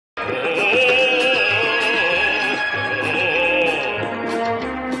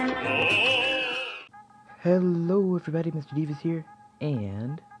everybody, Mr. Divas here,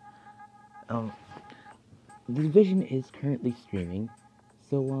 and The Division is currently streaming,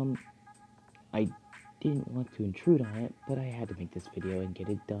 so I didn't want to intrude on it, but I had to make this video and get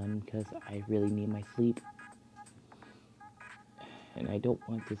it done because I really need my sleep, and I don't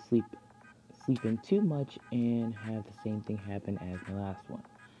want to sleep in too much and have the same thing happen as my last one.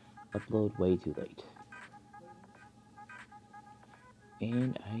 Upload way too late.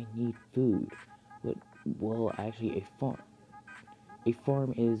 And I need food. Well, actually, a farm. A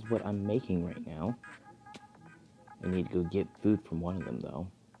farm is what I'm making right now. I need to go get food from one of them, though.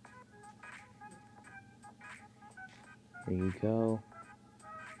 Here you go.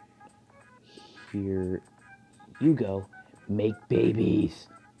 Here you go. Make babies.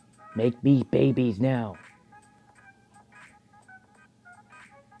 Make me babies now.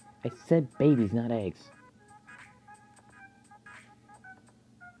 I said babies, not eggs.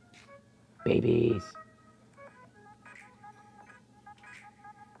 Babies.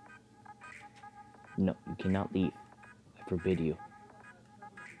 No, you cannot leave. I forbid you.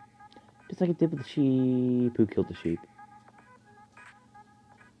 Just like I did with the sheep. Who killed the sheep?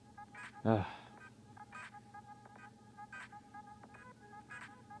 Ah.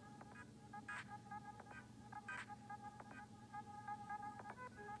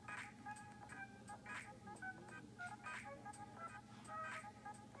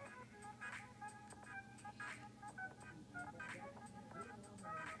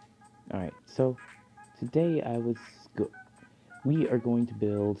 Alright, so today we are going to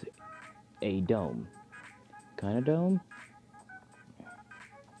build a dome. Kind of dome?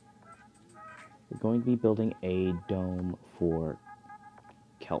 We're going to be building a dome for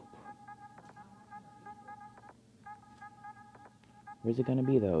kelp. Where's it gonna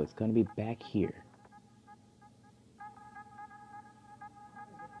be though? It's gonna be back here.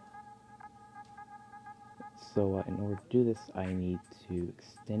 So in order to do this, I need to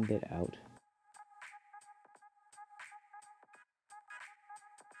extend it out.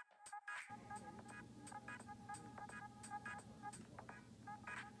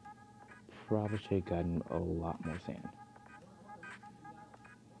 Probably should have gotten a lot more sand.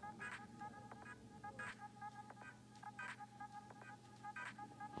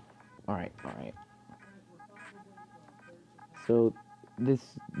 Alright. So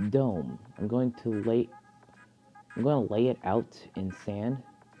this dome, I'm going to lay it out in sand.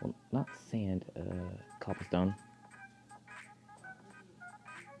 Well, not sand, cobblestone.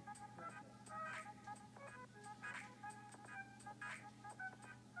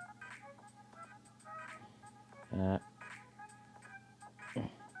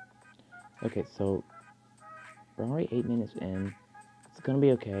 Okay, so we're already 8 minutes in. It's gonna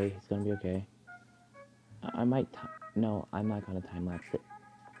be okay. I might no, I'm not gonna time lapse it.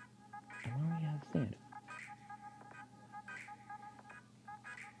 I already have sand.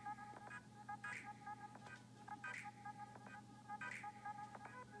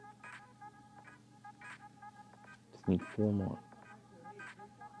 Just need 4 more.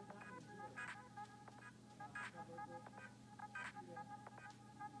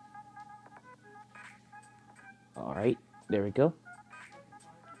 Alright, there we go.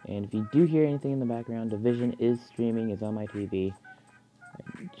 And if you do hear anything in the background, Division is streaming, is on my TV.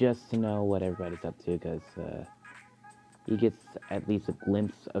 Just to know what everybody's up to, because he gets at least a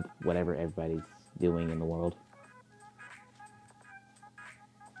glimpse of whatever everybody's doing in the world.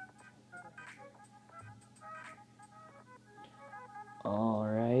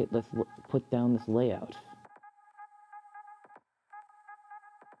 Alright, let's put down this layout.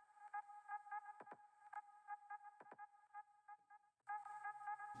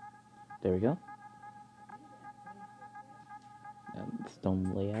 There we go. The stone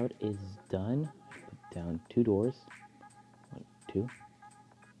layout is done. Put down 2 doors. 1, 2.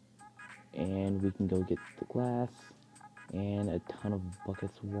 And we can go get the glass and a ton of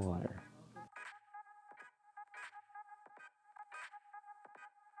buckets of water.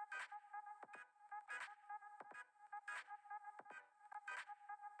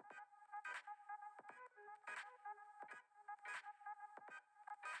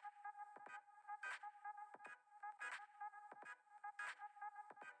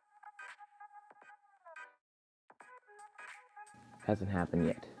 Hasn't happened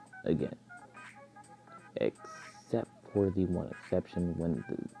yet, again. Except for the one exception when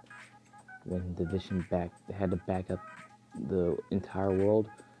Division had to back up the entire world,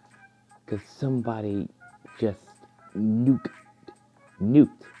 because somebody just nuked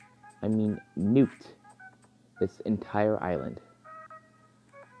this entire island.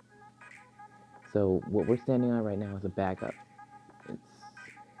 So what we're standing on right now is a backup. It's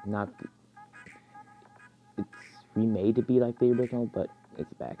remade to be like the original, but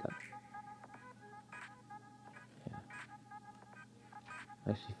it's a backup. Yeah. I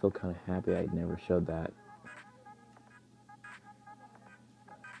actually feel kind of happy I never showed that.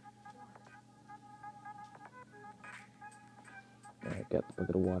 Alright, got the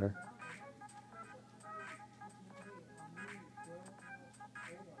bucket of water.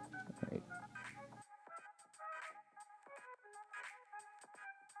 Alright.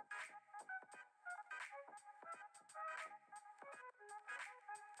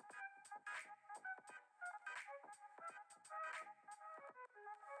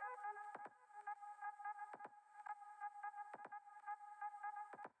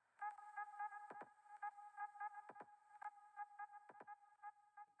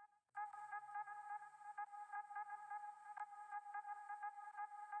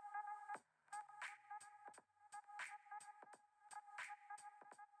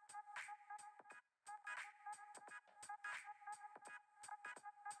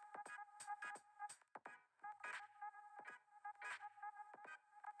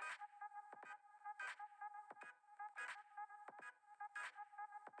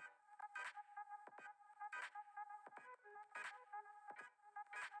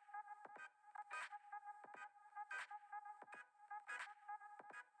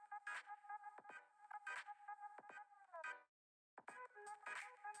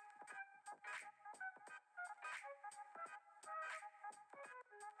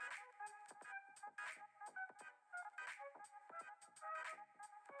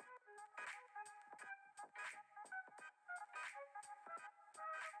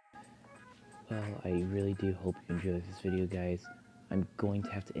 Well, I really do hope you enjoyed this video, guys. I'm going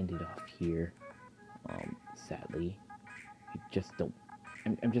to have to end it off here. Sadly, I just don't.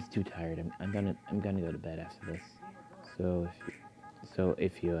 I'm just too tired. I'm gonna go to bed after this. So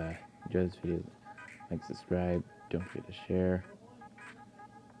if you enjoy this video, like, subscribe. Don't forget to share.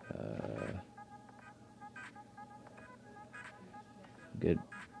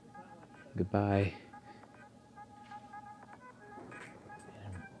 Goodbye.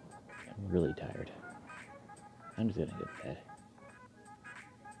 I'm really tired. I'm just gonna go to bed.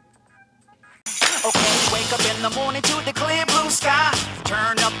 Okay, wake up in the morning to the clear blue sky.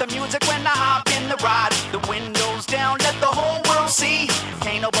 Turn up the music when I hop in the ride. The windows down, let the whole world see.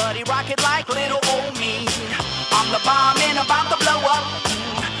 Can't nobody rock it like little old me. I'm the bomb and about to blow up.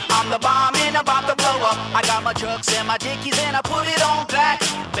 I'm the bomb and about to blow up. I got my trucks and my dickies and I put it on black.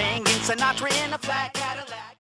 Banging Sinatra in a flat Cadillac.